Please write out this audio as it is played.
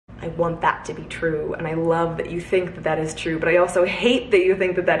I want that to be true, and I love that you think that that is true, but I also hate that you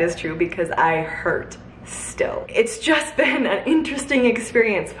think that that is true because I hurt still. It's just been an interesting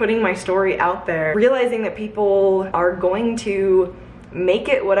experience putting my story out there, realizing that people are going to make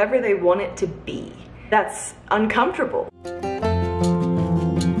it whatever they want it to be. That's uncomfortable.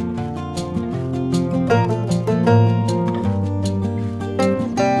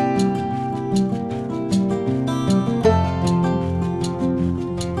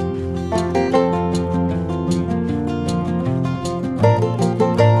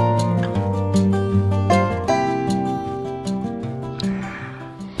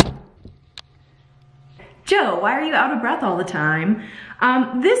 Joe, why are you out of breath all the time?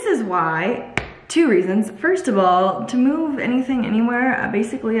 This is why. Two reasons. First of all, to move anything anywhere, I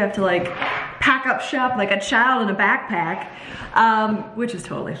basically have to like pack up shop like a child in a backpack, which is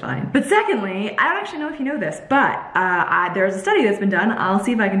totally fine. But secondly, I don't actually know if you know this, but there's a study that's been done. I'll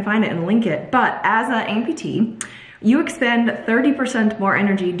see if I can find it and link it. But as an amputee, you expend 30% more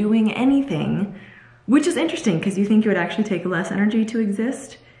energy doing anything, which is interesting because you think it would actually take less energy to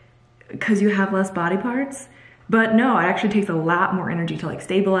exist because you have less body parts. But no, it actually takes a lot more energy to like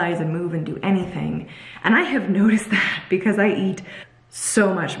stabilize and move and do anything. And I have noticed that because I eat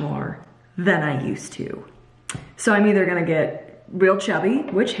so much more than I used to. So I'm either gonna get real chubby,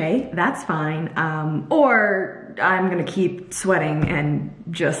 which hey, that's fine, or I'm gonna keep sweating and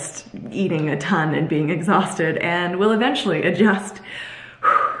just eating a ton and being exhausted and will eventually adjust,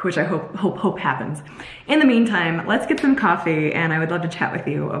 which I hope happens. In the meantime, let's get some coffee and I would love to chat with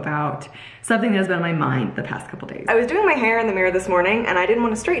you about something that has been on my mind the past couple days. I was doing my hair in the mirror this morning and I didn't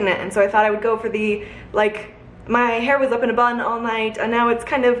want to straighten it, and so I thought I would go for the, like, my hair was up in a bun all night and now it's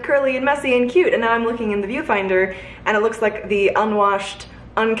kind of curly and messy and cute, and now I'm looking in the viewfinder and it looks like the unwashed,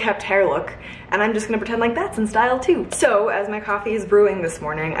 unkept hair look, and I'm just gonna pretend like that's in style too. So as my coffee is brewing this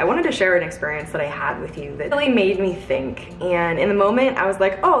morning, I wanted to share an experience that I had with you that really made me think, and in the moment I was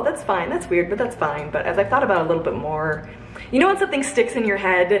like, oh, that's fine, that's weird, but that's fine. But as I thought about it a little bit more, you know when something sticks in your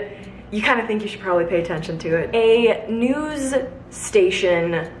head, you kind of think you should probably pay attention to it. A news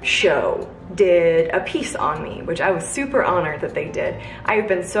station show did a piece on me, which I was super honored that they did. I've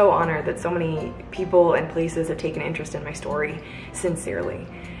been so honored that so many people and places have taken interest in my story, sincerely.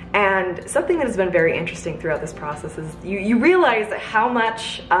 And something that has been very interesting throughout this process is you realize how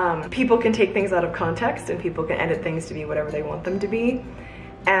much people can take things out of context and people can edit things to be whatever they want them to be.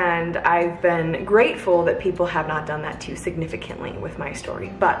 And I've been grateful that people have not done that too significantly with my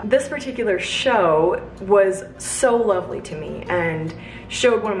story. But this particular show was so lovely to me and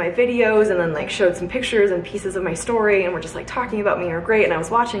showed one of my videos and then like showed some pictures and pieces of my story and were just like talking about me and were great, and I was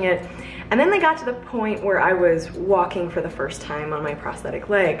watching it. And then they got to the point where I was walking for the first time on my prosthetic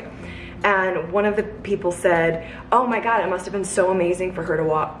leg. And one of the people said, oh my God, it must have been so amazing for her to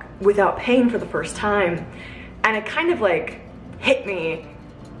walk without pain for the first time. And it kind of like hit me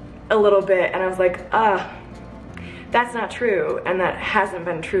a little bit, and I was like, that's not true, and that hasn't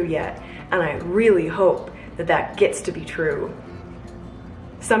been true yet, and I really hope that that gets to be true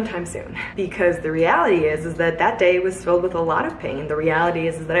sometime soon, because the reality is that that day was filled with a lot of pain. The reality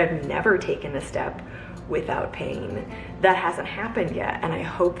is that I've never taken a step without pain. That hasn't happened yet, and I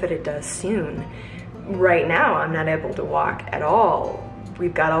hope that it does soon. Right now, I'm not able to walk at all.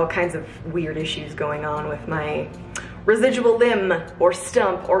 We've got all kinds of weird issues going on with my residual limb or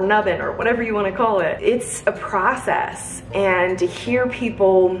stump or nubbin or whatever you want to call it. It's a process, and to hear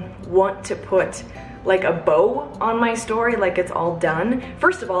people want to put like a bow on my story like it's all done,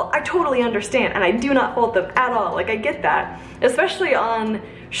 first of all, I totally understand and I do not fault them at all. Like, I get that, especially on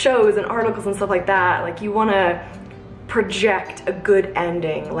shows and articles and stuff like that. Like, you want to project a good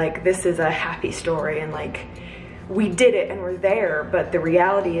ending, like this is a happy story and like we did it and we're there, but the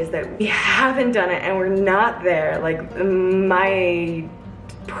reality is that we haven't done it and we're not there. Like, my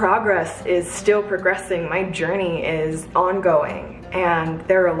progress is still progressing, my journey is ongoing, and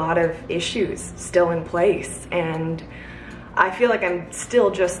there are a lot of issues still in place, and I feel like I'm still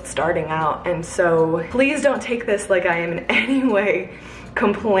just starting out. And so please don't take this like I am in any way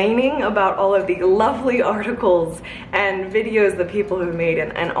complaining about all of the lovely articles and videos that people have made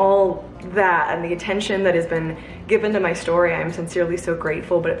and all that, and the attention that has been given to my story. I'm sincerely so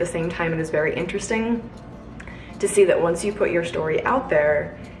grateful, but at the same time it is very interesting to see that once you put your story out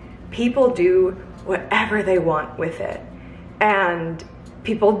there, people do whatever they want with it, and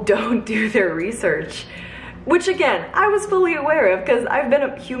people don't do their research, which again, I was fully aware of because I've been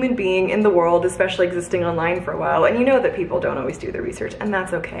a human being in the world, especially existing online for a while, and you know that people don't always do their research, and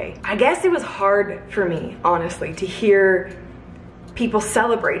that's okay. I guess it was hard for me, honestly, to hear people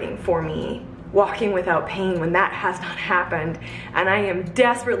celebrating for me walking without pain when that has not happened. And I am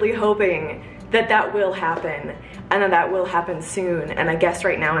desperately hoping that that will happen and that will happen soon. And I guess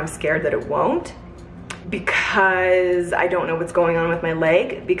right now I'm scared that it won't, because I don't know what's going on with my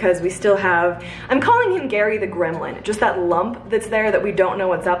leg, because we still have, I'm calling him Gary the Gremlin, just that lump that's there that we don't know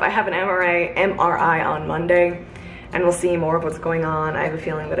what's up. I have an MRI on Monday, and we'll see more of what's going on. I have a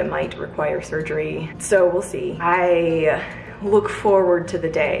feeling that it might require surgery, so we'll see. I look forward to the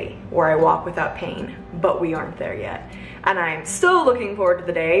day where I walk without pain, but we aren't there yet. And I'm so looking forward to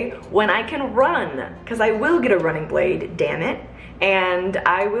the day when I can run, because I will get a running blade, damn it, and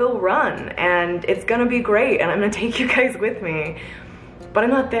I will run, and it's gonna be great, and I'm gonna take you guys with me, but I'm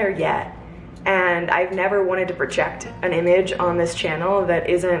not there yet. And I've never wanted to project an image on this channel that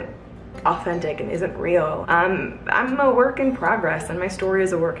isn't authentic and isn't real. I'm a work in progress, and my story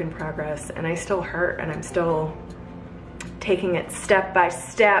is a work in progress, and I still hurt, and I'm still taking it step by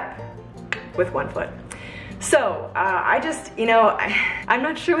step with one foot. So I just, you know, I'm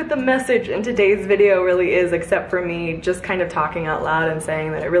not sure what the message in today's video really is, except for me just kind of talking out loud and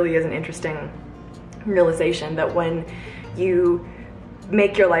saying that it really is an interesting realization that when you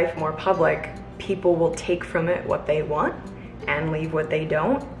make your life more public, people will take from it what they want and leave what they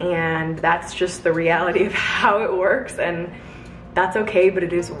don't. And that's just the reality of how it works, and that's okay, but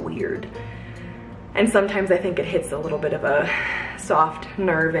it is weird. And sometimes I think it hits a little bit of a soft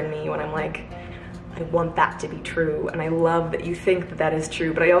nerve in me when I'm like, I want that to be true, and I love that you think that that is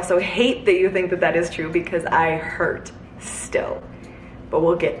true, but I also hate that you think that that is true, because I hurt still. But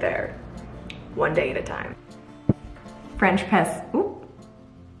we'll get there, one day at a time. French press, ooh,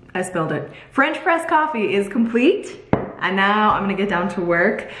 I spilled it. French press coffee is complete, and now I'm gonna get down to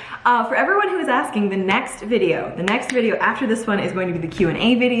work. For everyone who is asking, the next video after this one is going to be the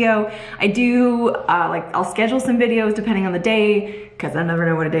Q&A video. I do, I'll schedule some videos depending on the day, because I never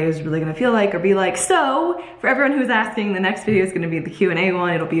know what a day is really gonna feel like or be like. So for everyone who's asking, the next video is gonna be the Q&A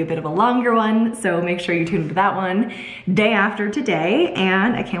one. It'll be a bit of a longer one, so make sure you tune into that one day after today,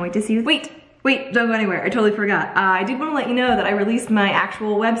 and I can't wait to see you. Wait, don't go anywhere, I totally forgot. I did wanna let you know that I released my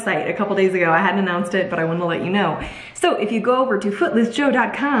actual website a couple days ago. I hadn't announced it, but I wanted to let you know. So if you go over to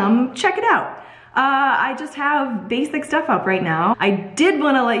footlessjoe.com, check it out. I just have basic stuff up right now. I did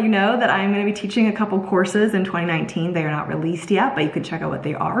wanna let you know that I'm gonna be teaching a couple courses in 2019. They are not released yet, but you can check out what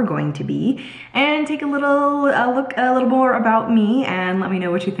they are going to be and take a little look a little more about me and let me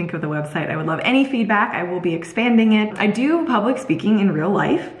know what you think of the website. I would love any feedback. I will be expanding it. I do public speaking in real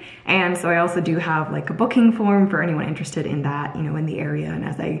life, and so I also do have like a booking form for anyone interested in that, you know, in the area, and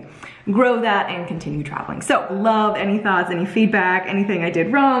as I grow that and continue traveling. So love any thoughts, any feedback, anything I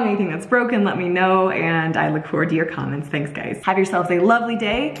did wrong, anything that's broken, let me know, and I look forward to your comments. Thanks guys. Have yourselves a lovely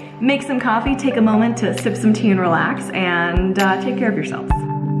day. Make some coffee, take a moment to sip some tea and relax, and take care of yourselves.